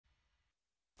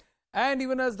And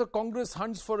even as the Congress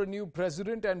hunts for a new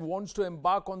president and wants to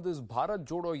embark on this Bharat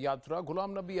Jodo Yatra,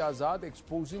 Ghulam Nabi Azad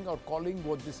exposing or calling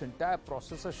what this entire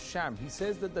process a sham. He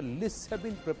says that the lists have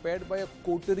been prepared by a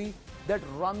coterie that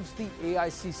runs the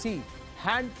AICC.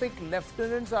 Hand-picked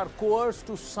lieutenants are coerced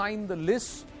to sign the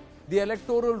lists. The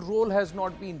electoral roll has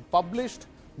not been published.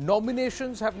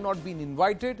 Nominations have not been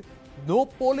invited. No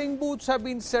polling booths have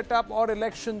been set up or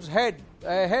elections held.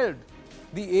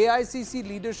 The AICC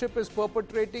leadership is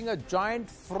perpetrating a giant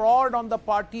fraud on the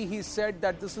party. He said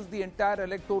that this is the entire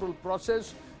electoral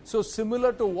process. So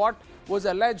similar to what was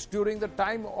alleged during the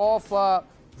time of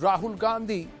Rahul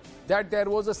Gandhi, that there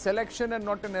was a selection and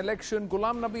not an election.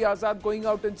 Ghulam Nabi Azad going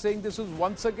out and saying this is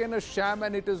once again a sham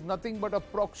and it is nothing but a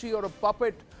proxy or a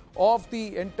puppet of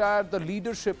the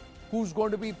leadership who's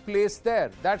going to be placed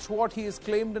there. That's what he has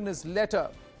claimed in his letter.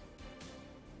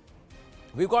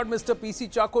 We've got Mr. PC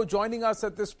Chacko joining us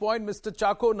at this point. Mr.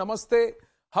 Chacko, namaste.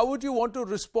 How would you want to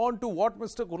respond to what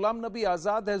Mr. Ghulam Nabi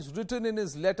Azad has written in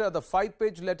his letter, the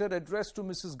 5-page letter addressed to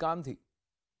Mrs. Gandhi?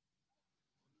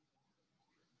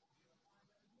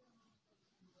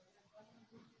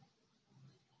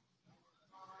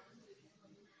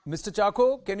 Mr.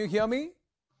 Chacko, can you hear me?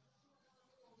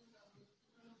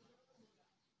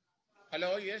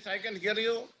 Hello, yes, I can hear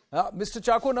you. Mr.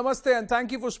 Chacko, namaste and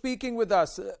thank you for speaking with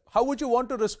us. How would you want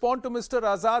to respond to Mr.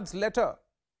 Azad's letter?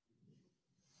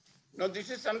 No, this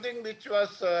is something which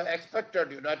was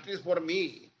expected, at least for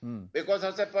me. Because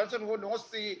as a person who knows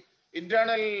the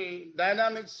internal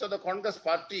dynamics of the Congress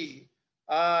party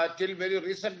till very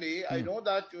recently, I know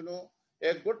that,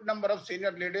 a good number of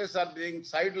senior leaders are being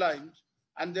sidelined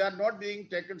and they are not being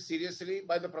taken seriously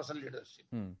by the present leadership.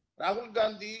 Rahul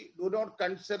Gandhi do not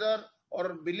consider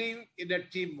or believe in a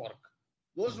teamwork.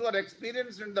 Those who are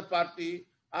experienced in the party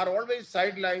are always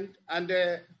sidelined, and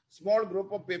a small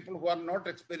group of people who are not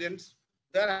experienced,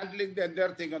 they are handling the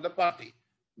entire thing of the party.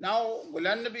 Now,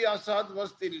 Ghulam Nabi Azad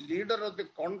was the leader of the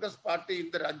Congress party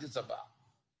in the Rajya Sabha.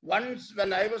 Once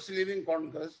when I was leaving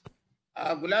Congress,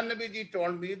 Ghulam Nabi ji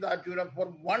told me that for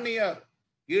 1 year,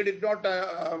 he did not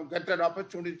get an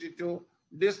opportunity to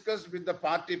discuss with the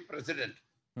party president.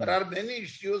 There are many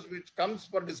issues which comes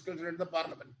for discussion in the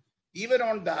parliament. Even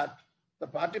on that, the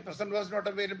party president was not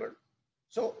available.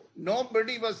 So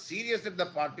nobody was serious in the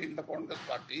party, in the Congress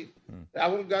party.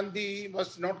 Rahul Gandhi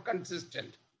was not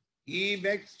consistent. He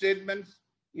makes statements.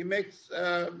 He makes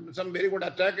some very good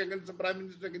attack against the Prime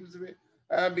Minister, against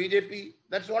BJP.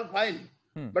 That's all fine.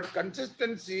 But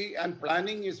consistency and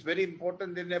planning is very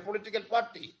important in a political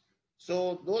party.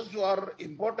 So those who are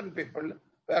important people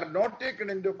were not taken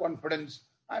into confidence,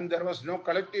 and there was no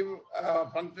collective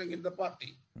functioning in the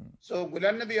party. So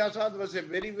Ghulam Nabi Azad was a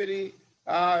very, very,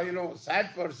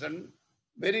 sad person,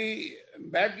 very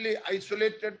badly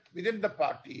isolated within the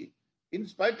party. In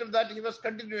spite of that, he was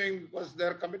continuing because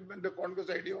their commitment to Congress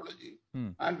ideology.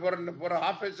 And for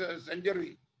half a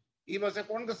century, he was a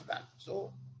congressman.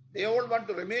 So they all want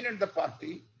to remain in the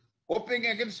party, hoping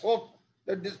against hope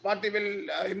that this party will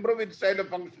improve its style of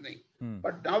functioning.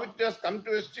 But now it has come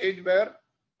to a stage where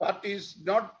party is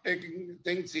not taking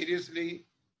things seriously,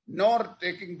 nor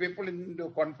taking people into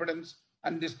confidence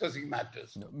and discussing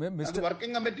matters. And the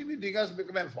working committee meeting has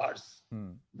become a farce.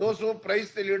 Those who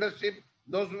praise the leadership,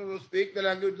 those who speak the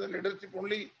language of the leadership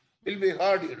only will be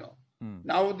heard,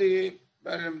 Now the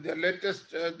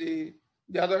latest, the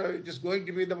other, it is going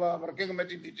to be the working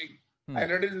committee meeting. I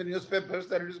read in the newspapers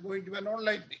that it is going to be an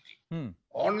online meeting.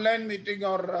 Online meeting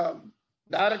or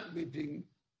direct meeting.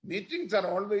 Meetings are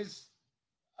always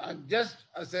just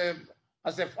as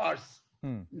a farce.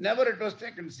 Never it was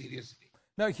taken seriously.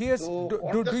 Now,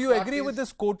 do you agree with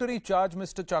this coterie charge,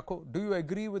 Mr. Chacko? Do you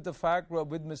agree with the fact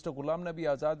with Mr. Ghulam Nabi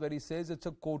Azad where he says it's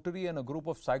a coterie and a group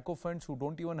of sycophants who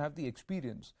don't even have the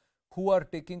experience, who are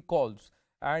taking calls?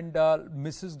 And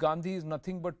Mrs. Gandhi is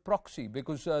nothing but proxy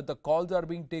because the calls are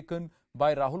being taken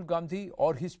by Rahul Gandhi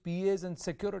or his PAs and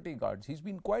security guards. He's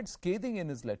been quite scathing in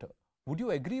his letter. Would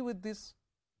you agree with this?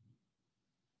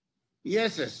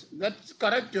 Yes, that's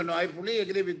correct. I fully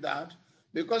agree with that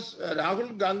because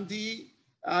Rahul Gandhi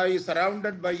is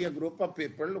surrounded by a group of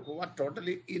people who are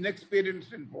totally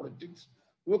inexperienced in politics,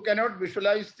 who cannot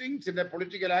visualize things in a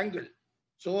political angle.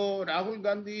 So Rahul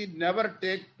Gandhi never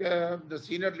take the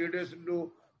senior leaders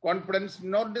into confidence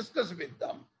nor discuss with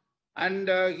them. And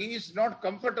he is not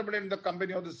comfortable in the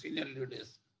company of the senior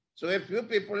leaders. So a few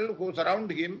people who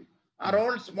surround him are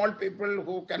all small people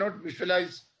who cannot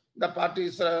visualize the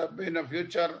party's in the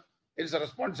future, its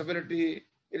responsibility,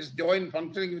 its joint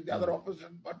functioning with the other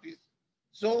opposition parties.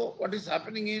 So what is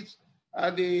happening is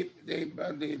the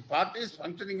party's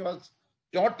functioning was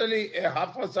totally a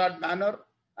haphazard manner,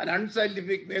 an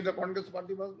unscientific way the Congress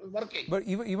party was working. But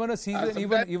even a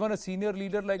senior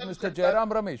leader like Mr.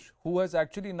 Jairam Ramesh, who has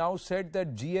actually now said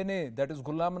that GNA, that is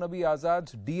Ghulam Nabi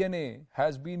Azad's DNA,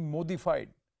 has been modified.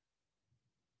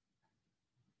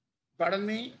 Pardon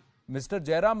me? Mr.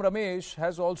 Jairam Ramesh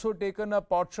has also taken a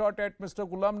pot shot at Mr.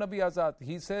 Ghulam Nabi Azad.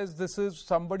 He says this is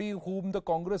somebody whom the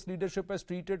Congress leadership has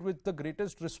treated with the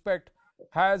greatest respect,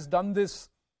 has done this.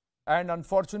 And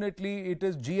unfortunately, it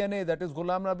is GNA, that is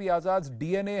Ghulam Nabi Azad's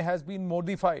DNA has been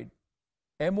modified.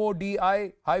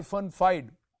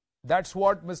 MODI-fied. That's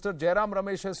what Mr. Jairam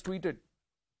Ramesh has tweeted.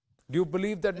 Do you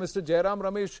believe that Mr. Jairam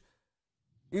Ramesh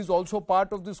is also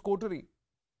part of this coterie?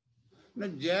 No,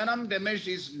 Jairam Ramesh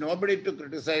is nobody to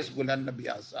criticize Ghulam Nabi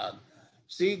Azad.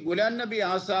 See, Ghulam Nabi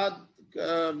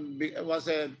Azad was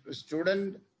a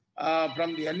student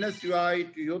from the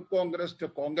NSUI to Youth Congress to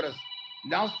Congress.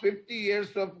 Last 50 years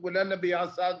of Ghulam Nabi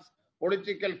Azad's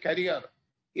political career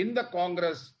in the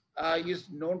Congress is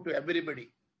known to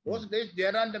everybody. Those days,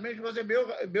 Jairam Ramesh was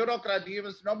a bureaucrat. He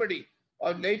was nobody.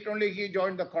 Or late only he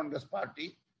joined the Congress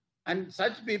party. And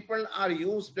such people are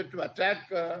used to attack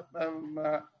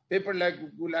people like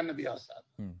Ghulam Nabi Azad.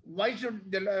 Why should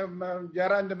Jairam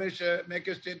Ramesh make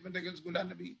a statement against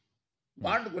Ghulam Nabi?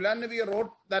 But Ghulam Nabi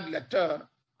wrote that letter,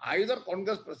 either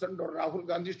Congress President or Rahul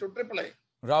Gandhi should reply.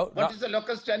 What is the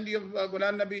local standing of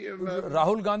Ghulam Nabi?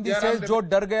 Rahul Gandhi says, "Jo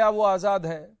dar gaya wo azad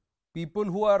hai." People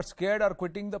who are scared are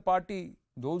quitting the party.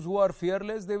 Those who are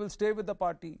fearless, they will stay with the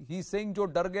party. He's saying, "Jo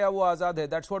dar gaya wo azad hai."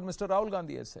 That's what Mr. Rahul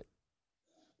Gandhi has said.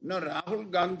 No, Rahul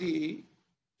Gandhi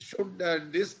should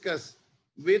discuss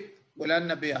with Ghulam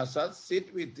Nabi Azad,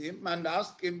 sit with him and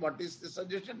ask him what is the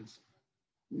suggestions.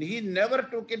 He never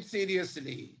took it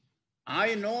seriously.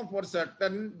 I know for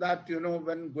certain that,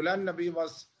 when Ghulam Nabi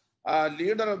was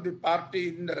leader of the party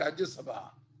in the Rajya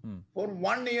Sabha, for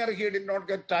 1 year he did not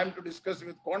get time to discuss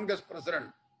with Congress President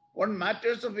on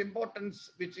matters of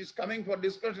importance which is coming for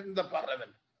discussion in the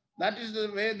parliament. That is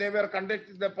the way they were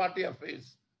conducting the party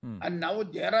affairs. And now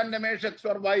Jairam Ramesh X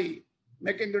or Y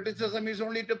making criticism is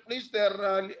only to please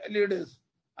their leaders.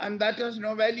 And that has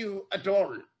no value at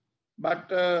all. But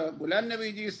Ghulam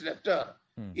Nabiji's letter,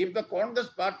 if the Congress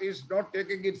party is not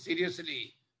taking it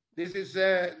seriously, this is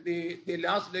the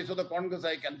last days of the Congress,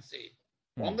 I can say.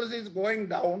 Congress is going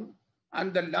down,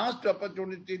 and the last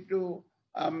opportunity to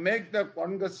make the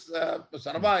Congress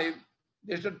survive,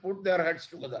 they should put their heads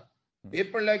together.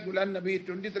 People like Ghulam Nabi,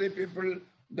 23 people,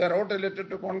 they wrote a letter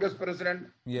to Congress President.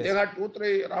 Yes. They had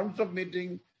 2-3 rounds of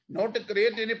meeting, not to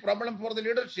create any problem for the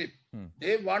leadership.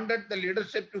 They wanted the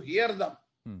leadership to hear them.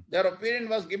 Their opinion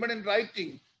was given in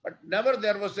writing, but never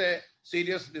there was a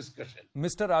serious discussion.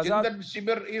 Mr. Azad, Chintan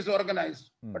Shibir is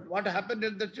organized. But what happened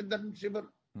in the Chintan Shibir?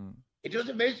 It was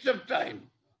a waste of time.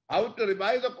 How to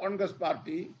revive the Congress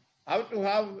party, how to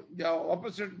have the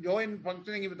opposite join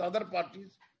functioning with other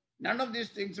parties. None of these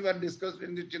things were discussed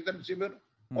in the Chintan Shibir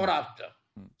or after.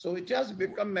 So it has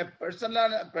become a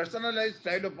personalized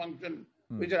style of function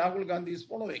which Rahul Gandhi is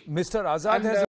following. Mr. Azad has